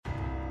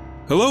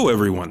Hello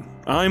everyone,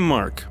 I'm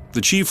Mark,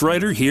 the chief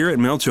writer here at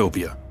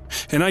Maeltopia,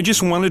 and I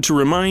just wanted to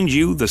remind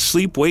you the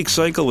Sleep-Wake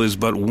Cycle is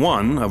but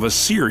one of a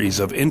series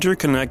of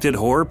interconnected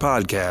horror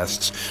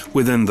podcasts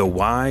within the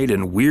wide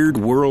and weird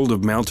world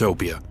of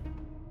Maeltopia.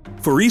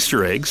 For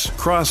Easter eggs,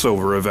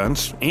 crossover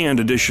events, and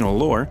additional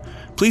lore,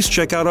 please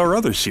check out our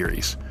other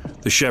series,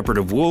 The Shepherd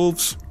of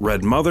Wolves,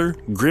 Red Mother,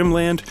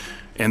 Grimland,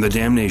 and The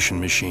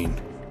Damnation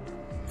Machine.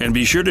 And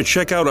be sure to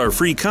check out our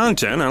free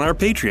content on our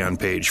Patreon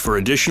page for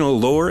additional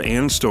lore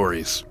and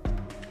stories.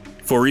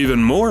 For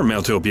even more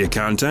Maeltopia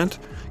content,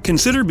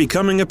 consider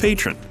becoming a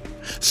patron.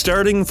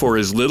 Starting for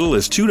as little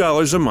as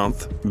 $2 a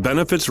month,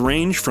 benefits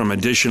range from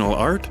additional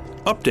art,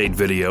 update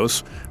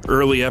videos,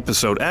 early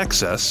episode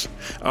access,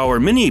 our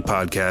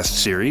mini-podcast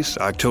series,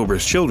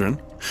 October's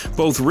Children,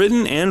 both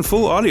written and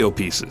full audio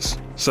pieces,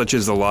 such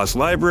as The Lost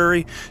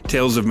Library,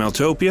 Tales of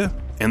Maeltopia,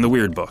 and The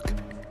Weird Book.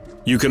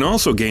 You can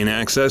also gain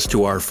access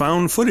to our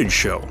found footage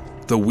show,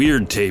 the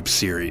Weird Tapes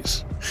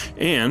series,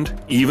 and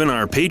even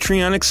our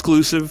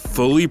Patreon-exclusive,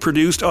 fully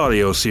produced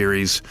audio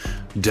series,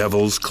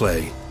 Devil's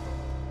Clay.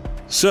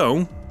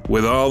 So,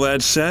 with all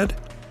that said,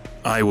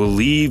 I will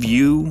leave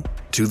you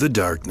to the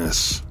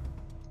darkness.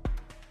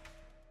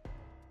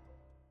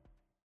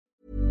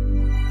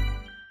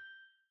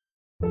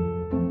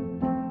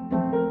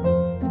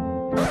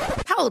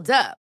 Hold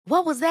up.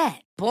 What was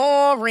that?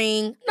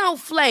 Boring. No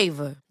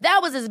flavor. That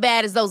was as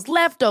bad as those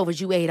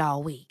leftovers you ate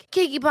all week.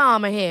 Keke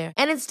Palmer here,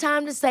 and it's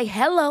time to say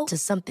hello to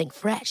something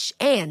fresh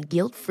and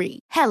guilt-free.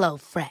 Hello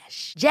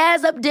Fresh.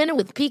 Jazz up dinner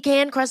with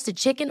pecan-crusted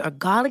chicken or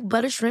garlic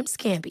butter shrimp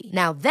scampi.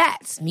 Now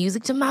that's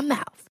music to my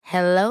mouth.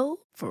 Hello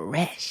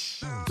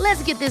Fresh.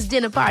 Let's get this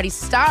dinner party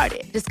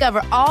started.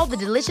 Discover all the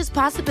delicious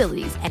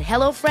possibilities at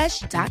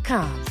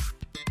HelloFresh.com.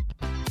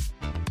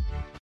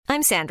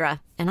 I'm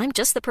Sandra, and I'm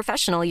just the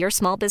professional your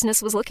small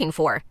business was looking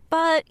for.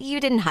 But you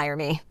didn't hire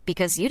me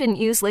because you didn't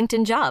use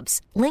LinkedIn Jobs.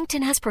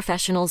 LinkedIn has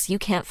professionals you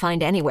can't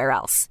find anywhere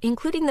else,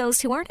 including those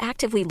who aren't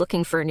actively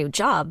looking for a new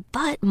job,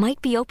 but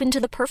might be open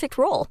to the perfect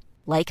role,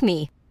 like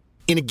me.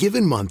 In a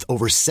given month,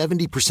 over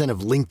 70%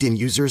 of LinkedIn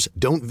users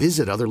don't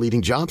visit other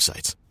leading job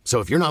sites. So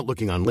if you're not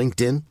looking on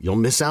LinkedIn, you'll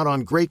miss out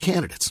on great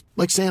candidates,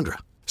 like Sandra.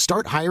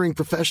 Start hiring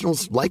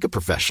professionals like a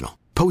professional.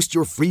 Post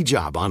your free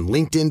job on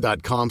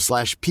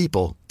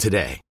linkedin.com/people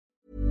today.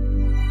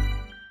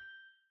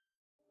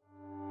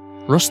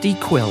 Rusty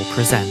Quill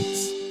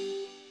presents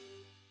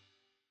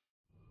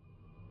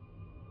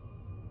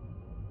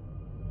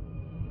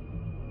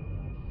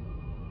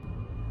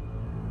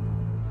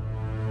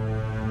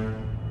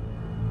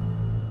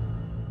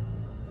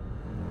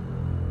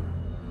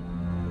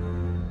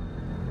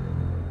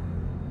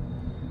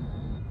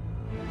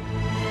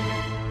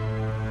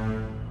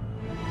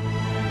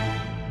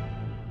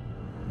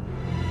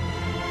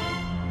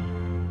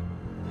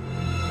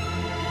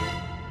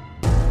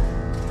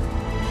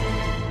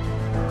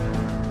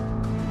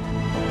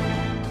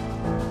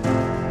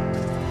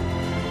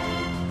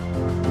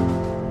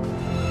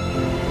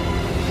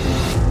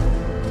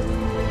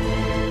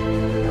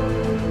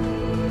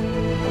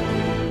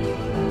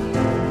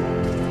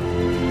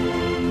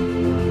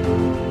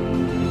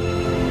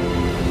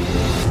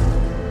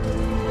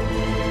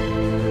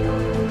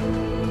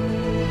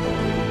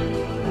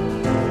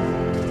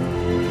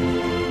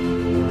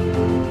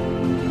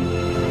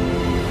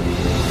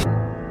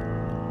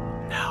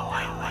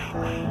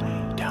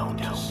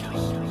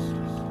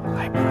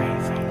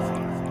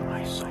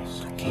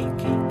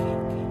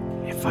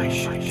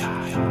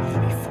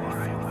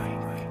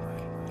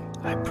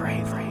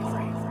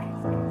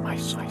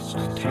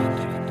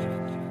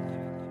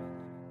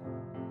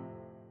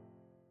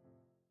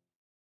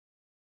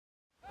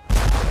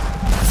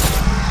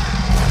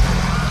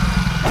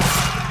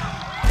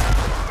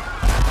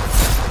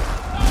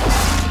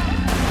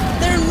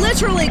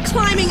literally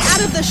climbing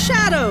out of the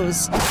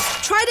shadows.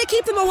 Try to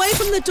keep them away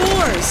from the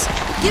doors.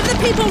 Give the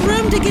people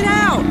room to get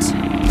out.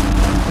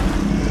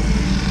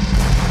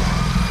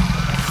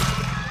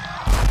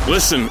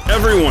 Listen,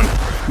 everyone,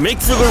 make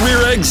for the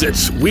rear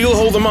exits. We'll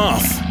hold them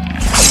off.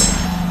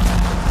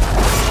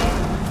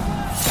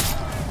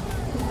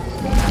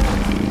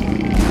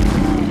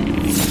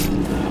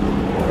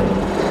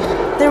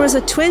 There was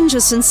a twinge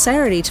of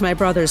sincerity to my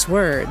brother's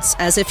words,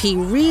 as if he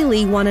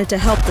really wanted to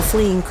help the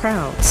fleeing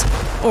crowds,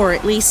 or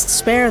at least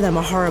spare them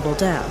a horrible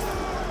death.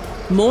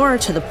 More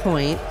to the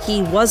point,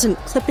 he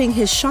wasn't clipping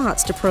his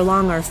shots to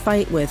prolong our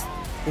fight with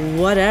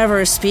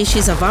whatever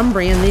species of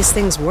Umbrian these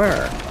things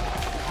were.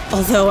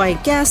 Although I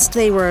guessed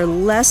they were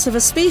less of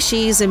a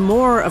species and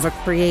more of a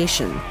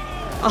creation.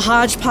 A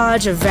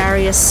hodgepodge of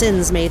various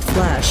sins made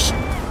flesh.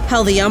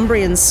 How the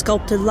Umbrians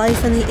sculpted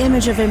life in the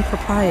image of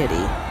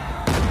impropriety.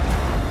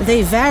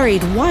 They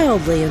varied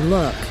wildly in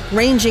look,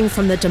 ranging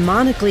from the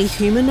demonically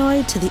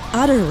humanoid to the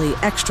utterly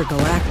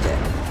extragalactic.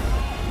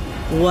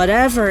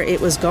 Whatever it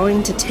was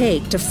going to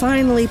take to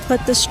finally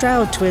put the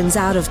Stroud twins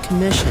out of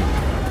commission,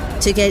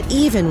 to get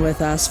even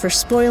with us for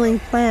spoiling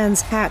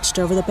plans hatched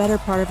over the better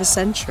part of a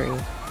century,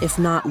 if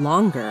not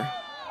longer.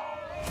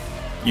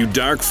 You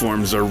dark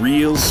forms are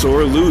real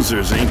sore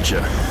losers, ain't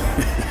ya?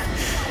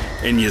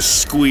 And you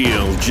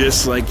squeal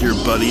just like your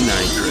buddy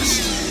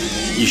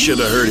Nychrist. You should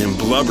have heard him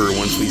blubber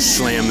once we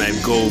slammed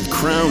that gold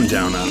crown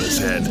down on his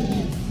head.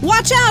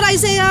 Watch out,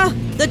 Isaiah!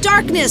 The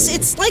darkness,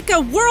 it's like a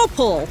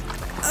whirlpool.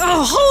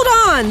 Oh, hold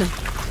on!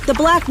 The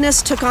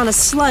blackness took on a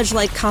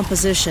sludge-like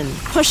composition,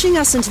 pushing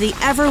us into the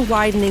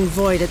ever-widening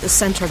void at the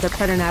center of the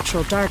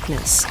preternatural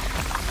darkness,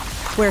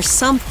 where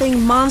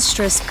something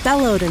monstrous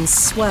bellowed and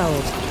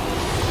swelled.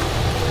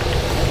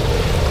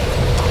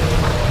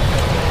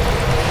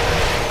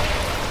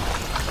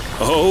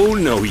 Oh,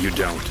 no you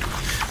don't.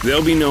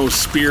 There'll be no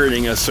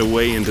spiriting us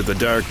away into the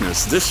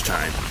darkness this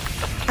time.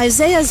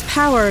 Isaiah's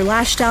power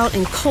lashed out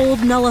in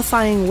cold,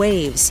 nullifying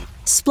waves,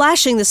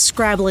 splashing the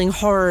scrabbling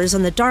horrors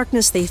and the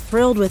darkness they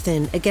thrilled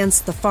within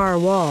against the far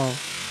wall.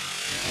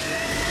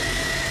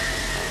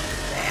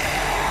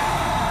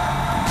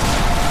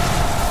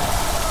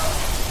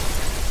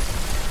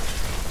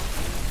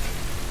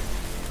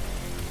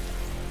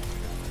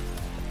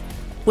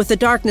 With the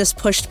darkness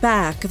pushed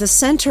back, the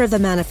center of the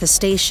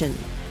manifestation,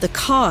 the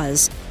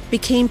cause,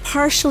 became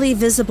partially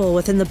visible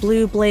within the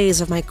blue blaze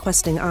of my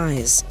questing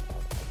eyes.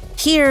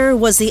 Here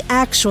was the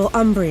actual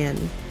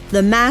Umbrian,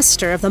 the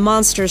master of the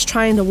monsters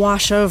trying to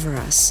wash over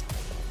us.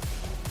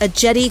 A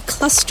jetty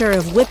cluster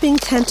of whipping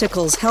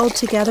tentacles held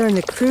together in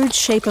the crude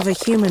shape of a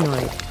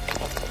humanoid.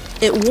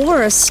 It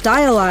wore a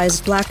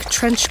stylized black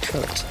trench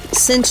coat,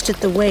 cinched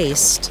at the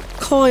waist,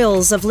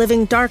 coils of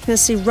living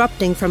darkness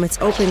erupting from its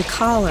open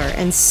collar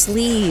and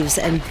sleeves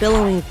and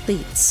billowing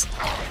pleats.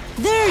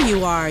 There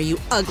you are, you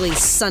ugly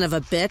son of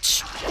a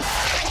bitch.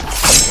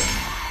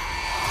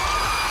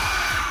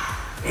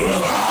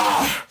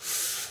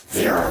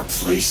 There are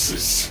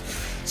places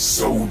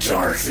so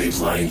dark they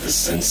blind the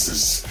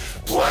senses,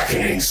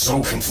 blackening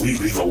so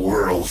completely the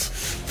world,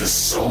 the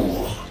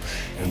soul.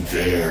 And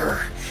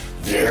there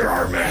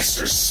our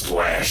masters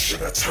splash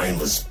in a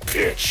timeless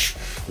pitch,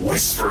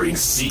 whispering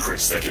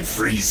secrets that can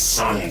freeze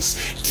suns,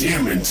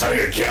 dim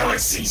entire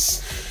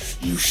galaxies.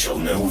 You shall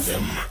know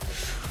them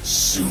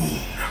soon.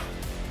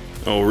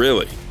 Oh,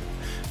 really?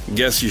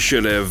 Guess you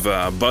should have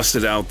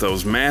busted out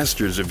those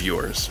masters of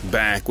yours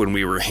back when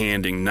we were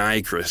handing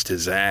Nychrist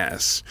his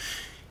ass.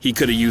 He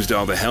could have used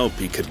all the help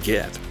he could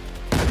get.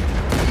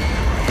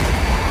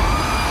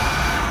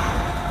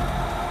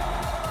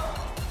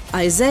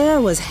 Isaiah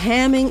was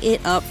hamming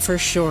it up for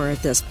sure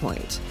at this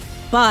point.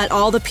 But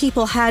all the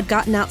people had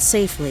gotten out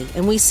safely,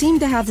 and we seemed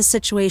to have the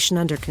situation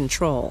under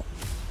control.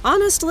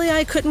 Honestly,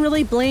 I couldn't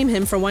really blame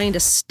him for wanting to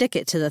stick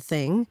it to the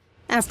thing.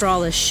 After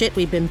all the shit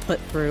we'd been put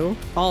through,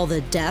 all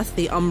the death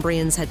the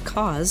Umbrians had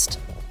caused.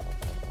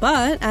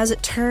 But, as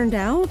it turned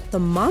out, the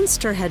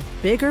monster had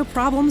bigger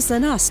problems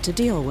than us to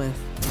deal with.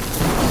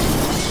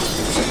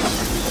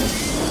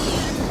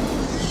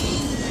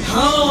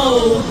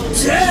 How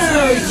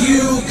dare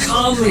you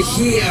come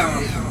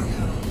here?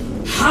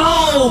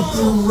 How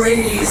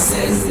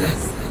brazen!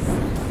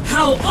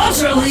 How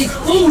utterly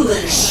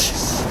foolish!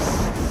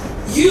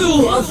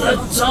 You of the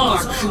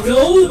dark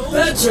know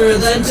better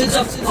than to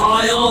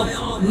defile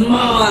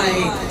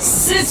my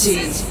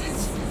city.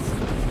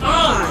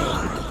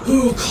 I,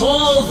 who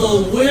call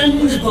the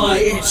wind by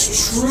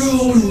its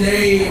true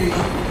name.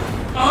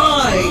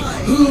 I,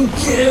 who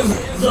give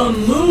the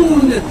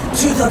moon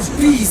to the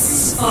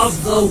beasts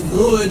of the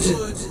wood.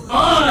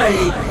 I,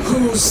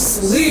 who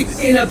sleep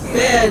in a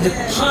bed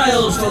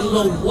piled from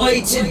the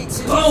whited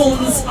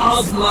bones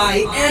of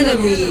my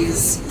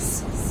enemies.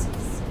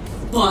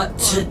 But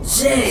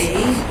today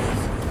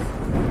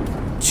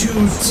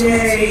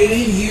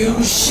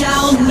you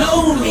shall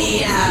know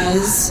me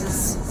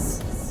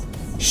as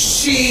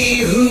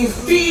she who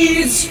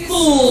feeds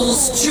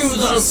fools to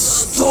the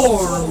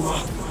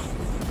storm.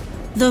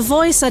 The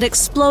voice had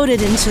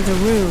exploded into the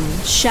room,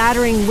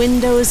 shattering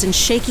windows and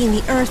shaking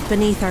the earth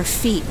beneath our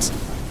feet,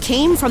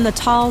 came from the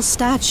tall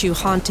statue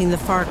haunting the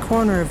far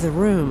corner of the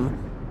room,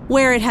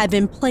 where it had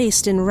been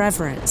placed in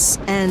reverence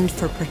and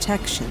for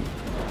protection.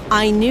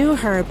 I knew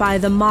her by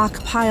the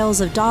mock piles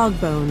of dog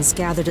bones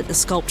gathered at the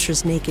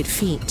sculpture's naked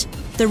feet,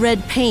 the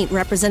red paint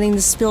representing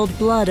the spilled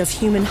blood of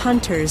human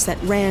hunters that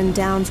ran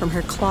down from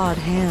her clawed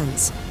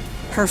hands,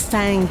 her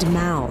fanged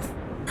mouth,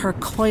 her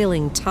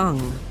coiling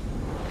tongue.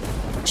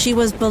 She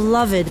was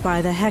beloved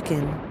by the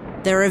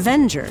Heckin, their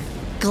avenger,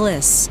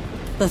 Gliss,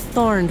 the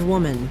thorned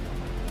woman.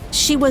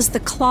 She was the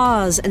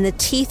claws and the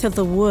teeth of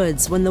the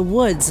woods when the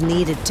woods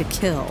needed to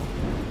kill,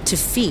 to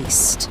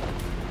feast.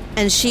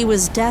 And she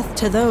was death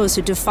to those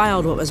who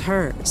defiled what was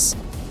hers.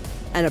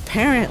 And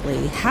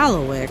apparently,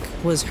 Hallowick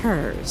was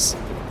hers.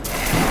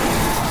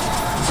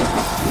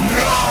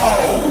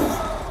 No!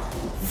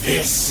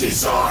 This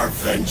is our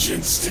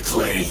vengeance to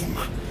claim.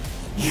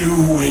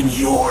 You and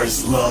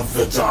yours love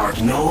the dark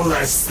no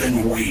less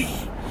than we.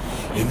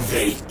 And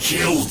they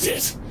killed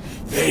it.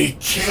 They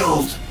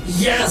killed...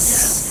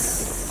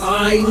 Yes,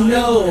 I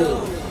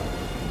know.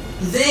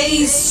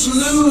 They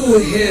slew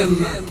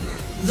him,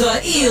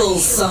 the Eel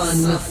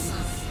Son.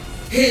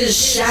 His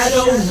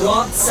shadow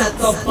rots at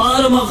the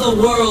bottom of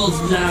the world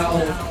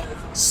now,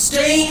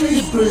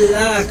 stained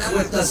black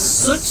with the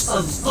soot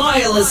of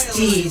vilest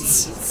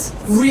deeds,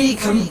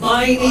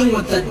 recombining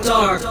with the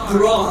dark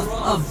broth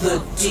of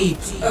the deep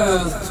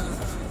earth.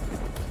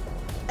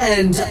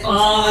 And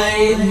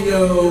I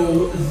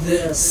know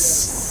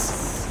this.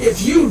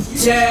 If you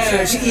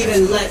dare to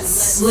even let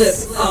slip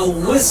a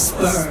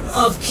whisper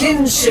of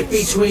kinship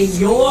between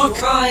your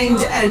kind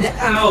and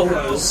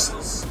ours,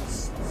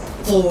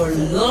 for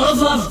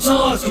love of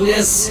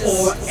darkness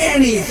or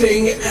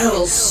anything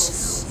else,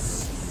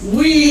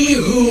 we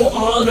who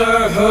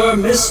honor her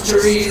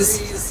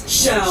mysteries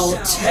shall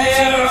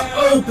tear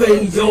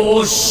open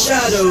your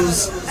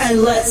shadows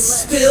and let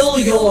spill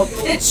your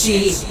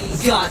pitchy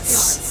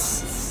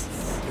guts.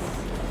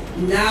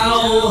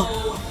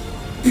 Now,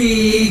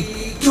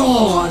 be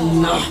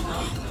gone.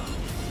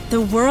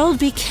 The world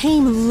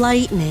became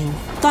lightning,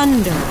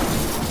 thunder,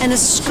 and a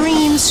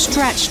scream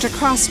stretched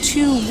across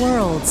two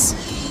worlds,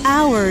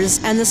 ours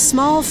and the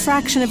small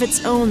fraction of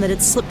its own that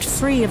had slipped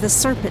free of the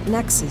Serpent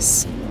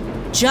Nexus.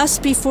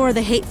 Just before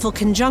the hateful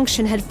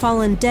conjunction had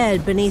fallen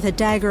dead beneath a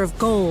dagger of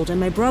gold and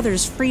my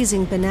brother's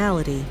freezing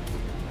banality.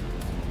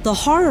 The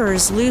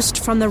horrors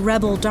loosed from the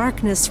rebel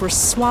darkness were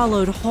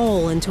swallowed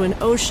whole into an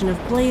ocean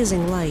of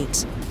blazing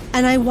light,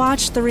 and I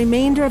watched the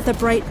remainder of the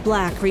bright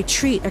black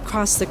retreat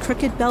across the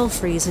crooked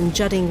belfries and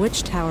jutting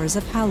witch towers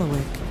of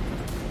Hallowik.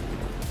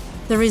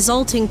 The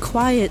resulting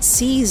quiet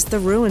seized the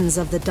ruins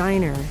of the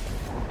diner,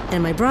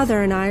 and my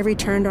brother and I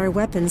returned our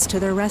weapons to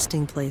their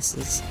resting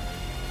places.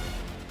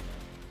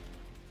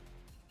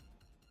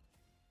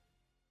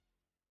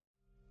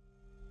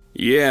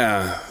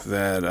 Yeah,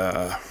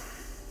 that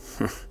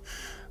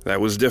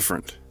was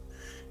different.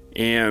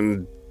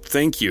 And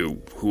thank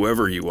you,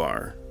 whoever you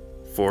are,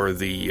 for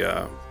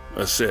the,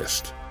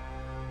 assist.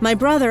 My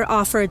brother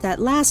offered that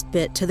last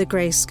bit to the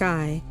gray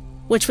sky,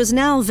 which was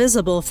now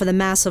visible for the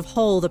massive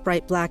hole the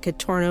bright black had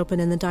torn open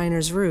in the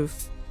diner's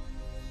roof.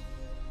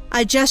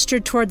 I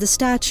gestured toward the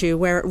statue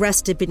where it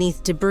rested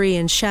beneath debris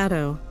and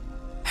shadow.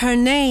 Her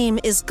name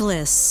is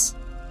Gliss,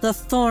 the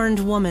Thorned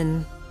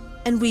Woman,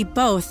 and we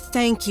both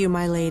thank you,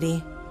 my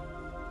lady.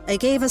 I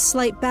gave a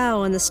slight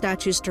bow in the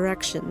statue's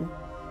direction,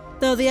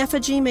 though the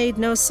effigy made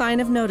no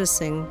sign of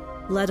noticing,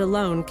 let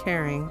alone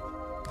caring.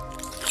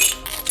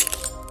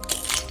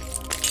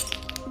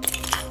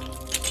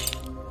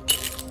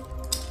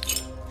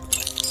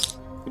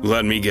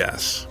 Let me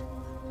guess.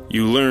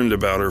 You learned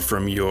about her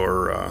from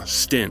your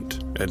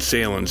stint at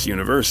Salins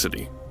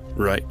University,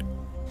 right?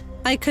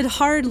 I could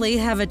hardly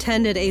have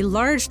attended a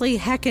largely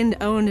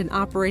Heckin-owned and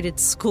operated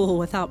school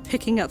without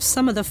picking up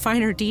some of the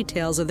finer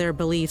details of their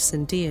beliefs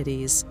and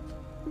deities.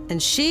 And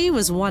she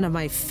was one of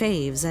my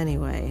faves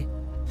anyway.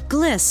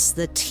 Gliss,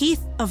 the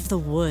Teeth of the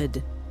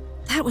Wood.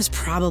 That was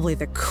probably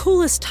the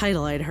coolest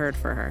title I'd heard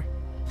for her.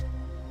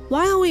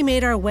 While we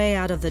made our way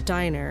out of the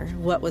diner,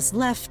 what was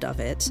left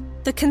of it,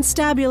 the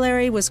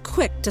constabulary was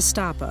quick to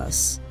stop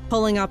us,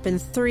 pulling up in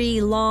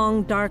 3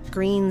 long, dark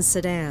green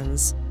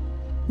sedans.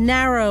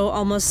 Narrow,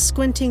 almost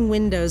squinting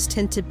windows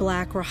tinted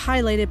black were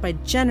highlighted by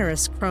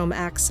generous chrome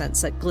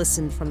accents that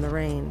glistened from the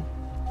rain.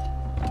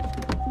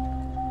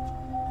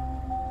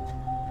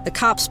 The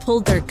cops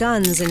pulled their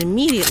guns and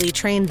immediately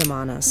trained them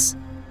on us.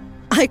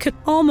 I could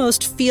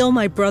almost feel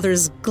my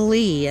brother's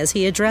glee as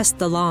he addressed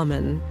the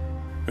lawman.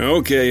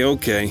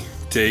 Okay.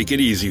 Take it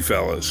easy,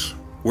 fellas.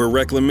 We're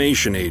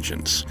reclamation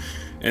agents,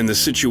 and the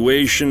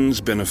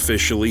situation's been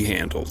officially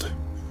handled.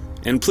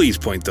 And please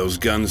point those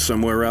guns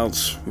somewhere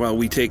else while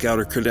we take out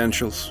our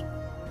credentials.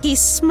 He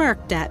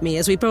smirked at me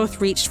as we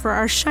both reached for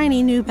our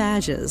shiny new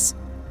badges.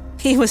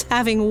 He was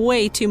having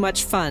way too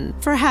much fun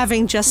for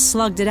having just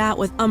slugged it out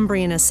with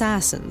Umbrian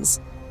assassins.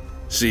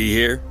 See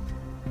here?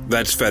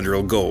 That's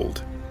federal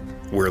gold.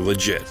 We're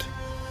legit.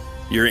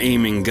 You're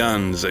aiming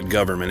guns at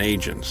government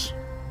agents.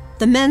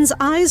 The men's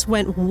eyes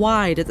went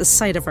wide at the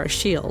sight of our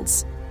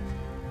shields.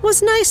 It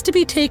was nice to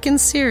be taken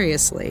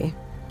seriously.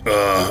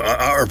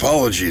 Our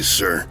apologies,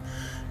 sir.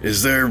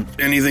 Is there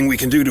anything we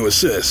can do to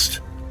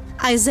assist?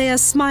 Isaiah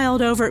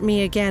smiled over at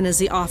me again as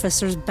the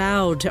officers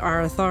bowed to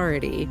our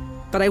authority,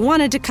 but I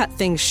wanted to cut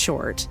things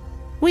short.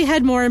 We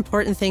had more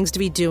important things to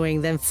be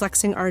doing than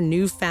flexing our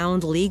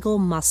newfound legal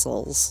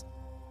muscles.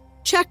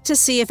 Check to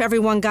see if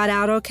everyone got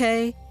out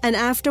okay, and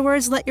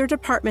afterwards let your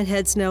department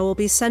heads know we'll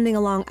be sending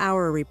along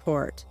our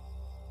report.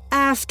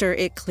 After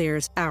it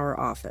clears our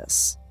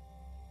office.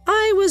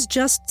 I was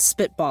just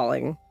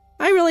spitballing.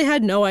 I really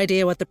had no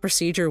idea what the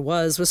procedure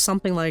was with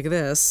something like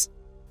this.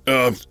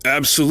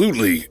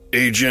 Absolutely,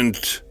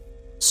 Agent...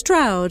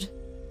 Stroud.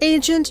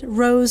 Agent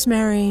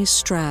Rosemary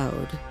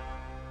Stroud.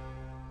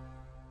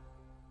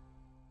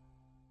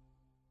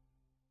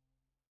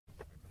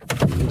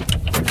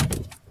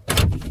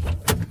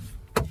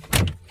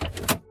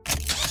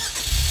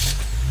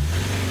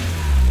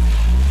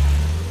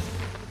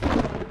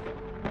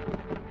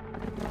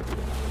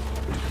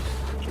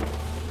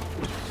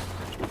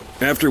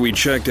 After we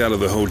checked out of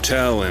the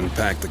hotel and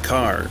packed the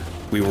car,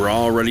 we were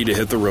all ready to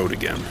hit the road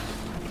again.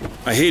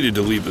 I hated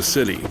to leave the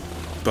city,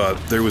 but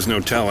there was no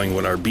telling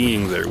what our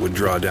being there would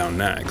draw down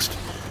next.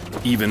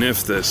 even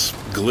if this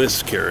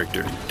Gliss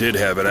character did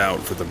have it out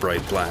for the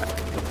Bright Black.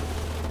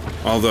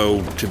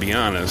 Although, to be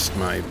honest,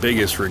 my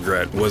biggest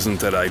regret wasn't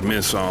that I'd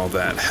miss all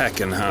that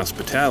heckin'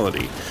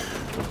 hospitality,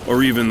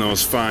 or even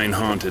those fine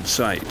haunted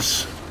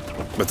sights,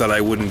 but that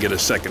I wouldn't get a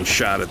second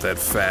shot at that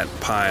fat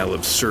pile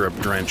of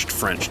syrup-drenched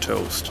French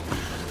toast.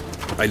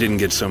 I didn't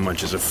get so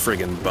much as a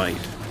friggin'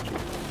 bite.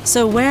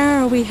 So where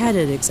are we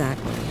headed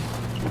exactly?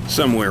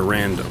 Somewhere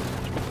random.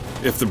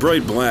 If the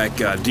Bright Black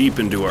got deep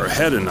into our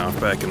head enough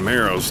back in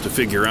Marrows to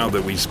figure out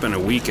that we spent a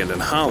weekend in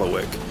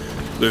Hollowick,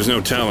 there's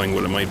no telling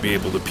what it might be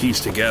able to piece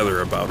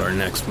together about our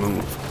next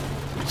move.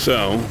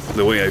 So,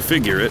 the way I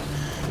figure it,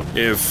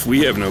 if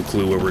we have no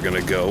clue where we're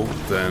gonna go,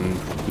 then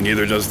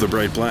neither does the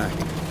Bright Black.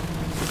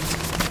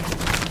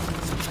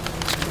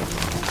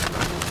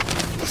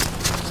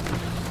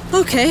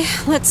 Okay,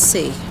 let's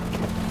see.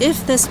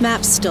 If this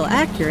map's still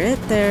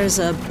accurate, there's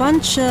a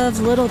bunch of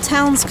little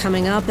towns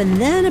coming up, and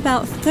then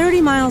about 30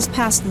 miles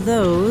past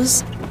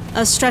those,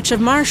 a stretch of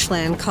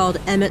marshland called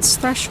Emmett's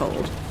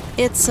Threshold.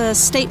 It's a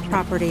state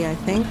property, I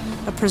think,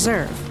 a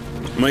preserve.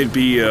 Might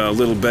be a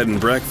little bed and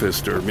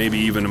breakfast, or maybe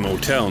even a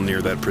motel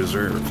near that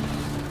preserve.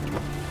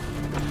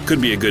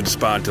 Could be a good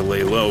spot to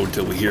lay low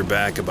till we hear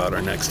back about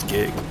our next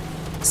gig.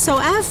 So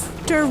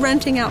after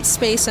renting out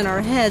space in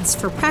our heads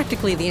for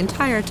practically the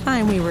entire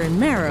time we were in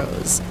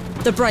Marrows,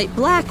 the Bright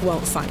Black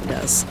won't find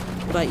us.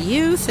 But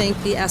you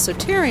think the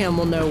Esoterium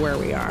will know where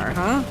we are,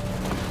 huh?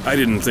 I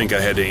didn't think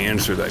I had to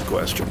answer that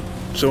question,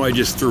 so I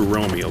just threw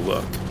Romy a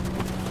look.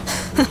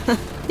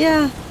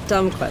 Yeah,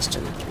 dumb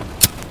question.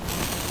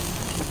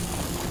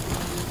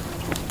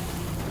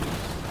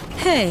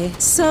 Hey,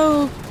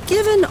 so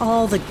given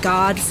all the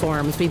god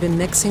forms we've been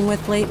mixing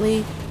with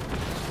lately,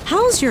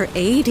 how's your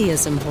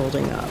atheism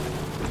holding up?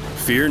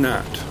 Fear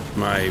not.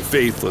 My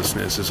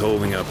faithlessness is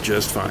holding up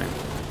just fine.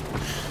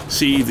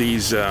 See,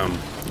 these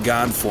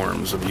god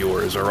forms of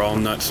yours are all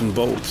nuts and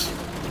bolts.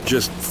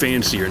 Just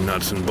fancier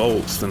nuts and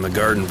bolts than the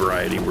garden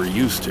variety we're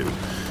used to.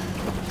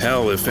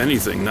 Hell, if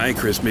anything,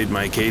 Nyquist made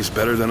my case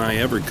better than I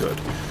ever could.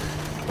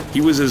 He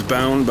was as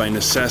bound by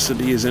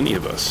necessity as any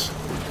of us.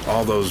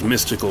 All those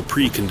mystical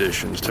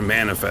preconditions to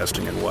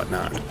manifesting and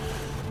whatnot.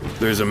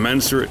 There's a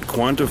mensurate,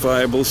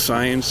 quantifiable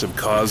science of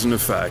cause and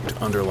effect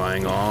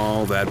underlying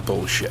all that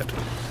bullshit.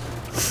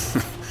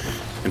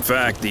 In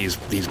fact, these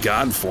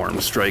god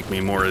forms strike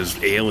me more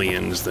as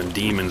aliens than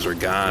demons or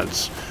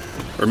gods.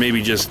 Or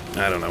maybe just,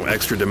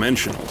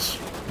 extra-dimensionals.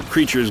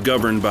 Creatures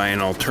governed by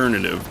an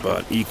alternative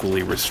but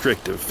equally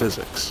restrictive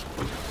physics.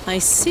 I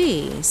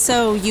see.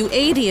 So you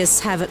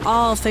atheists have it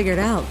all figured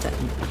out, then?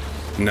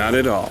 Not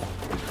at all.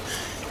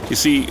 You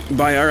see,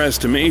 by our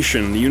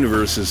estimation, the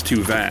universe is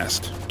too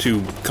vast,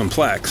 too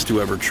complex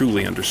to ever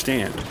truly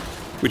understand,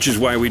 which is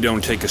why we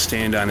don't take a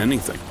stand on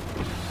anything.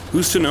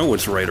 Who's to know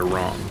what's right or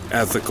wrong,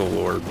 ethical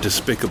or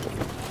despicable?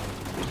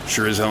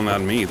 Sure as hell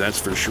not me, that's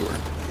for sure.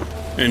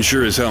 And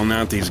sure as hell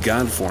not these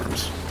god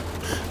forms.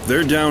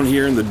 They're down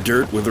here in the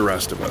dirt with the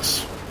rest of us,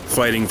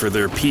 fighting for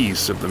their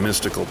piece of the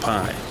mystical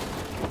pie.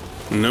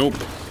 Nope,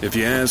 if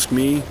you ask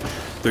me,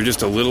 they're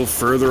just a little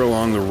further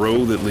along the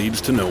road that leads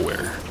to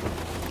nowhere.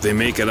 They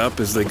make it up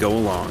as they go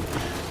along,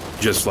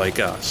 just like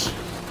us.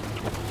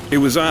 It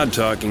was odd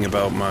talking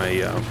about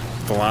my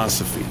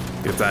philosophy,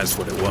 if that's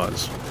what it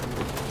was.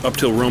 Up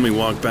till Romy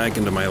walked back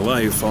into my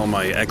life, all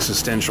my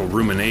existential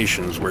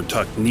ruminations were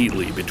tucked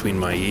neatly between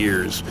my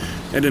ears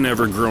and an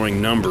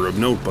ever-growing number of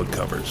notebook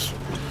covers.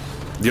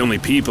 The only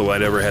people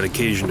I'd ever had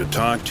occasion to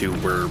talk to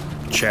were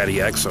chatty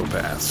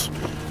exopaths.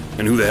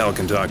 And who the hell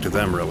can talk to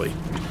them, really?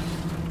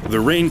 The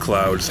rain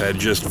clouds had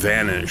just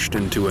vanished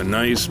into a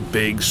nice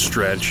big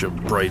stretch of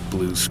bright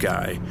blue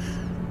sky,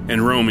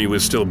 and Romy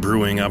was still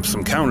brewing up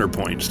some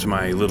counterpoints to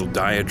my little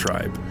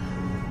diatribe.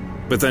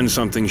 But then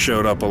something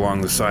showed up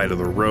along the side of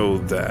the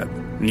road that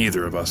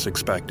neither of us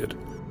expected.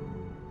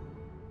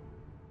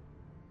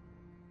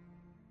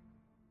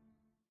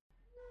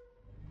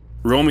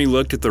 Romy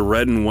looked at the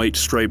red and white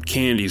striped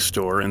candy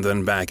store and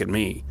then back at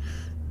me.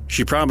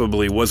 She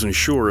probably wasn't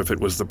sure if it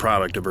was the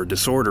product of her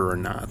disorder or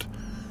not.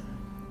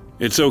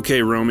 It's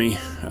okay, Romy.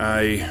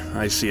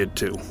 I see it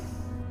too.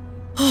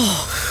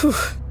 Oh, whew.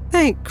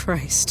 Thank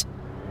Christ.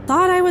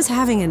 Thought I was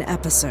having an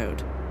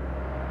episode.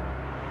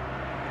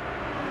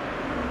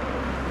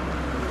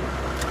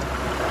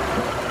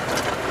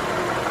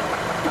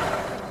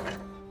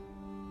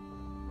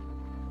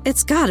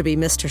 It's gotta be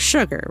Mr.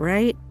 Sugar,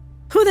 right?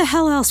 Who the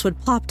hell else would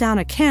plop down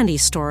a candy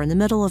store in the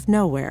middle of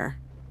nowhere?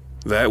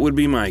 That would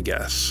be my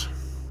guess.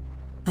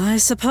 I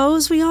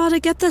suppose we ought to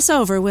get this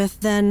over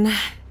with, then.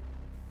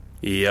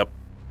 Yep.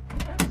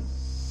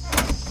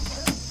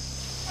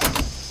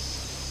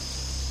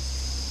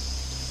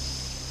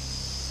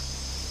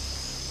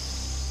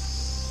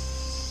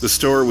 The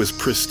store was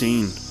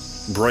pristine,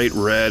 bright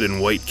red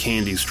and white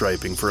candy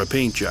striping for a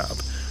paint job,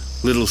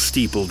 little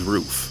steepled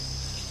roof.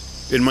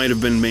 It might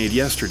have been made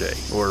yesterday,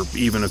 or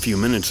even a few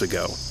minutes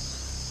ago.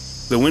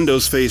 The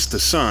windows faced the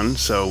sun,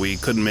 so we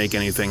couldn't make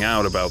anything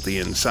out about the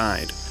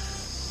inside.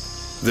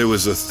 There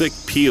was a thick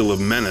peel of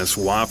menace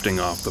wafting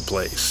off the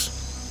place.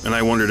 and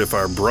I wondered if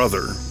our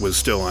brother was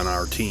still on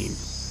our team.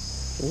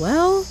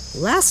 Well,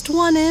 last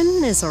one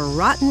in is a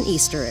rotten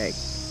Easter egg.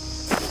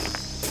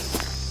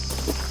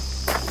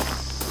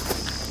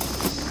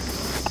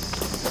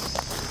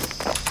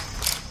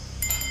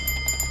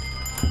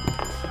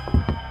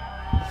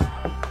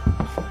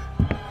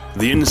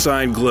 The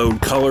inside glowed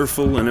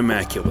colorful and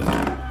immaculate.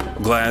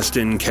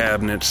 Glassed-in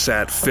cabinets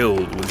sat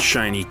filled with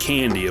shiny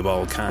candy of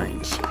all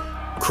kinds.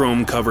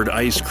 Chrome-covered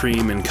ice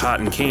cream and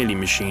cotton candy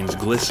machines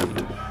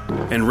glistened,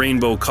 and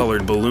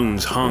rainbow-colored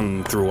balloons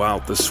hung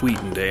throughout the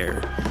sweetened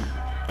air.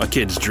 A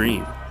kid's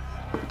dream.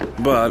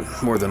 But,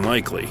 more than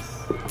likely,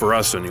 for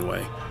us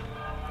anyway,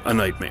 a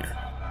nightmare.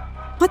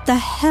 What the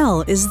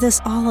hell is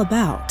this all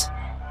about?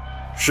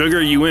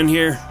 Sugar, you in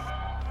here?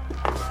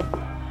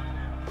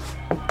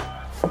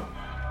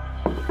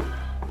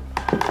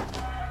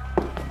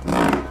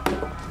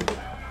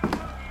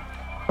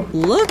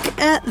 Look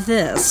at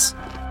this.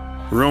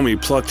 Romy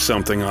plucked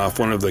something off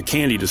one of the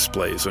candy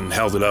displays and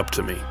held it up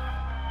to me.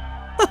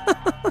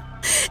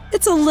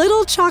 It's a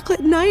little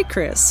chocolate night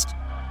crest.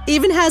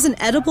 Even has an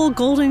edible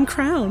golden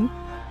crown.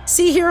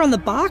 See here on the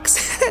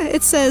box?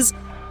 It says,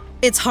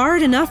 "It's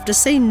hard enough to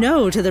say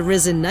no to the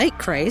risen night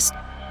Christ,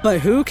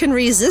 but who can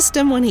resist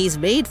him when he's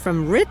made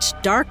from rich,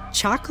 dark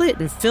chocolate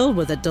and filled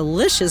with a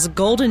delicious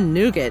golden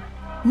nougat?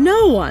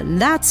 No one,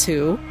 that's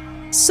who.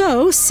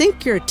 So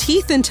sink your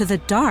teeth into the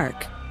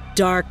dark.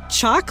 Dark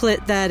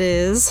chocolate, that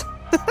is."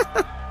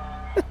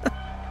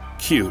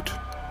 Cute.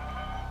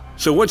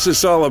 So what's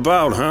this all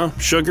about, huh,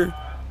 Sugar?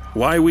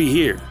 Why we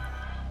here?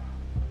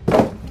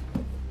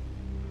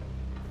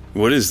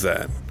 What is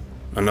that?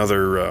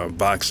 Another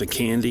box of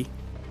candy?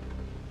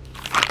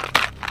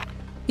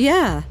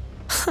 Yeah.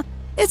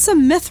 It's a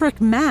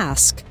Mithril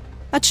mask.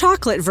 A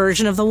chocolate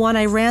version of the one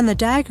I ran the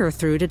dagger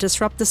through to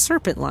disrupt the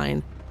serpent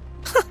line.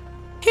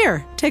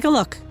 Here, take a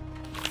look.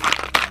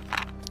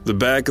 The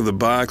back of the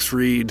box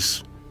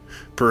reads,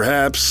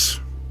 "Perhaps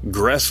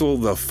Gressel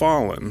the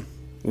Fallen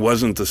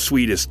wasn't the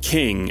sweetest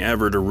king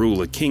ever to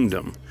rule a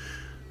kingdom,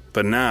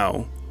 but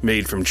now,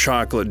 made from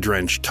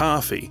chocolate-drenched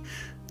toffee,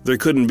 there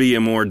couldn't be a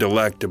more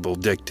delectable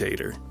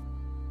dictator."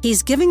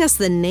 He's giving us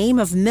the name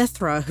of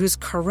Mithra, whose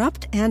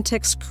corrupt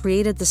antics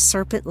created the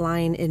serpent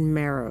line in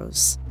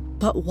Marrows.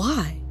 But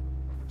why?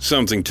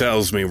 Something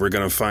tells me we're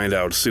going to find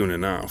out soon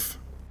enough.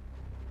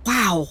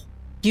 Wow,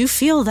 you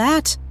feel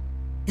that?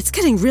 It's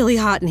getting really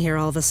hot in here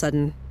all of a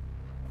sudden.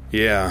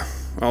 Yeah,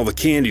 all the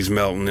candy's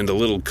melting into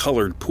little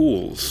colored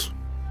pools.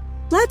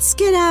 Let's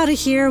get out of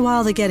here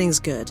while the getting's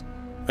good.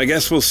 I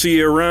guess we'll see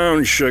you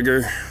around,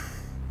 Sugar.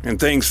 And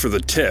thanks for the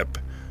tip,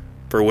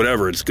 for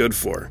whatever it's good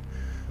for.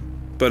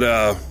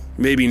 But,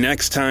 maybe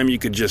next time you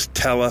could just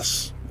tell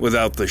us,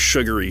 without the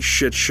sugary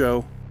shit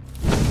show?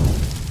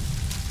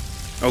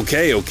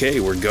 Okay,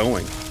 we're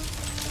going.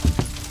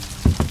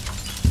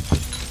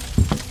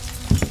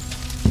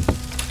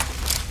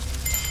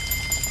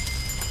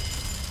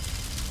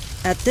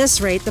 At this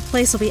rate, the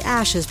place will be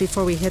ashes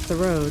before we hit the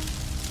road.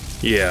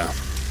 Yeah.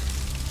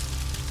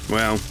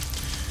 Well,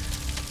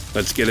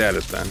 let's get at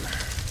it then.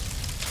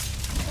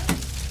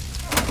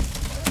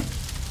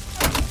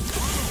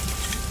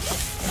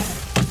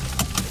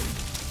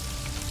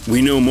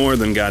 We no more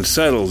than got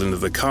settled into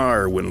the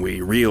car when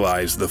we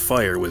realized the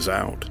fire was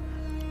out.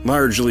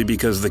 Largely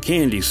because the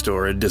candy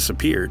store had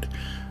disappeared,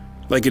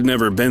 like it'd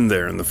never been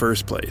there in the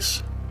first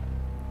place.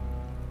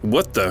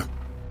 What the?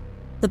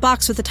 The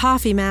box with the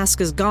toffee mask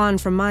is gone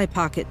from my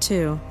pocket,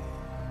 too.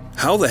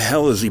 How the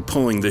hell is he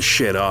pulling this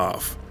shit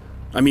off?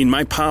 I mean,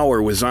 my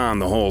power was on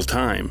the whole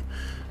time.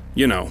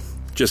 You know,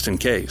 just in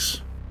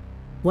case.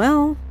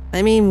 Well,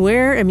 I mean,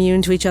 we're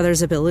immune to each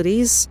other's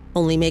abilities.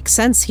 Only makes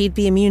sense he'd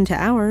be immune to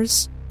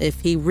ours, if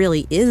he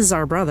really is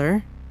our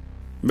brother.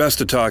 Best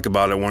to talk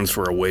about it once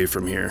we're away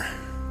from here.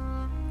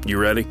 You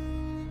ready?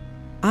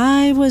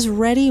 I was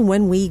ready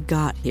when we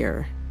got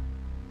here.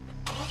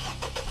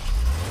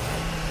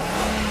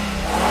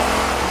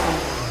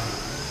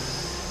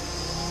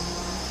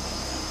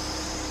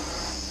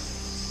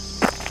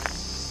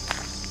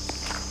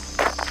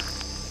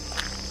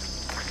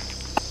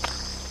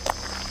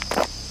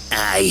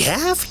 I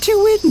have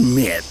to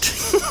admit,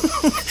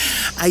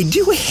 I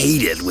do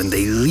hate it when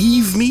they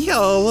leave me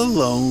all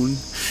alone,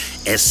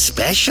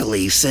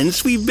 especially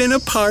since we've been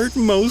apart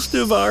most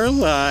of our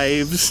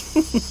lives.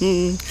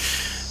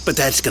 But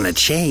that's gonna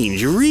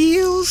change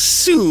real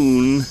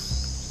soon.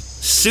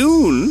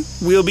 Soon,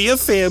 we'll be a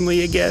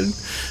family again.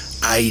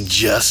 I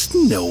just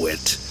know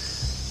it.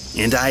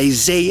 And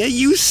Isaiah,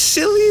 you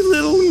silly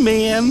little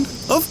man,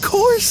 of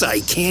course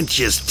I can't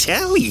just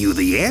tell you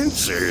the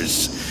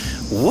answers.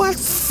 What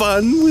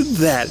fun would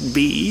that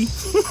be?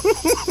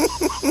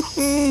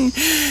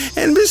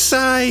 And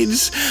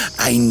besides,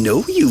 I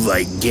know you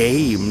like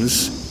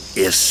games,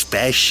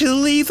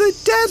 especially the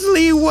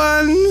deadly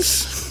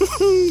ones.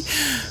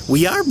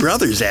 We are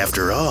brothers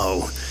after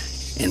all.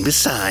 And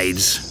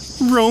besides,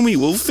 Romy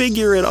will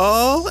figure it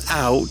all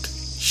out.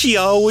 She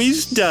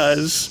always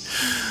does.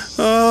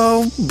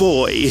 Oh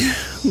boy,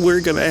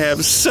 we're gonna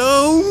have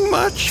so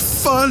much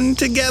fun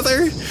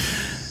together.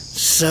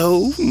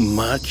 So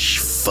much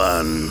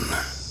fun.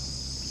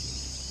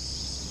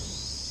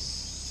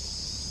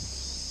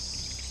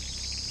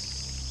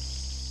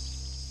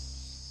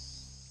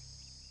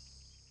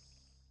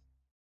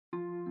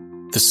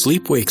 The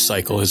Sleep-Wake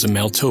Cycle is a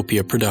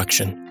Maeltopia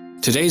production.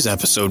 Today's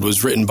episode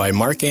was written by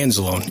Mark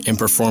Anzalone and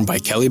performed by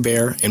Kelly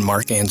Baer and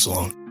Mark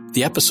Anzalone.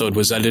 The episode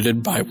was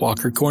edited by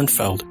Walker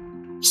Kornfeld.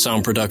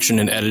 Sound production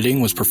and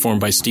editing was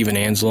performed by Steven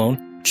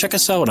Anzalone. Check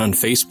us out on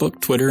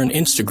Facebook, Twitter, and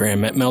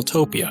Instagram at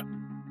Maeltopia.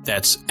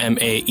 That's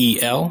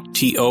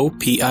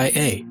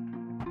Maeltopia.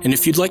 And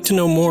if you'd like to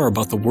know more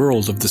about the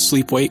world of the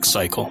Sleep-Wake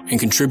Cycle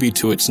and contribute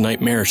to its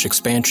nightmarish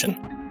expansion,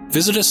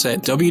 visit us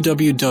at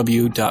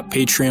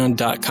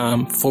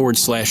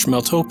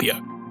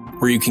www.patreon.com/Maeltopia,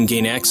 where you can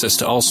gain access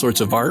to all sorts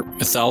of art,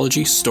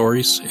 mythology,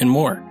 stories, and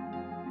more.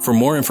 For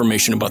more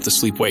information about the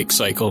Sleep-Wake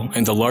Cycle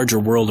and the larger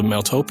world of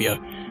Maeltopia,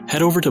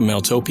 head over to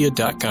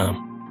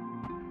Maeltopia.com.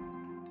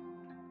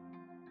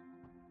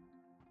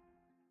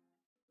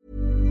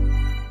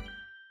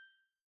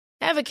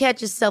 Ever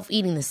catch yourself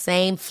eating the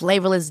same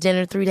flavorless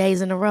dinner 3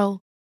 days in a row?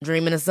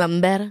 Dreaming of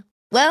something better?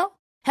 Well,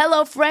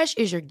 HelloFresh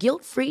is your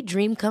guilt-free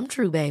dream come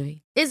true,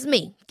 baby. It's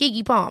me,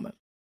 Keke Palmer.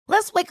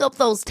 Let's wake up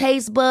those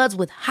taste buds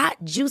with hot,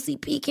 juicy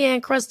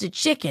pecan-crusted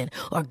chicken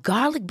or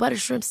garlic butter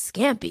shrimp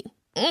scampi.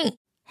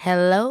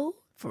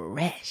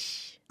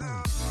 HelloFresh.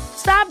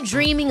 Stop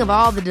dreaming of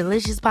all the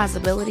delicious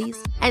possibilities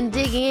and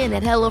dig in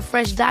at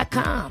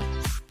HelloFresh.com.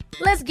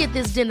 Let's get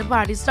this dinner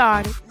party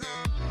started.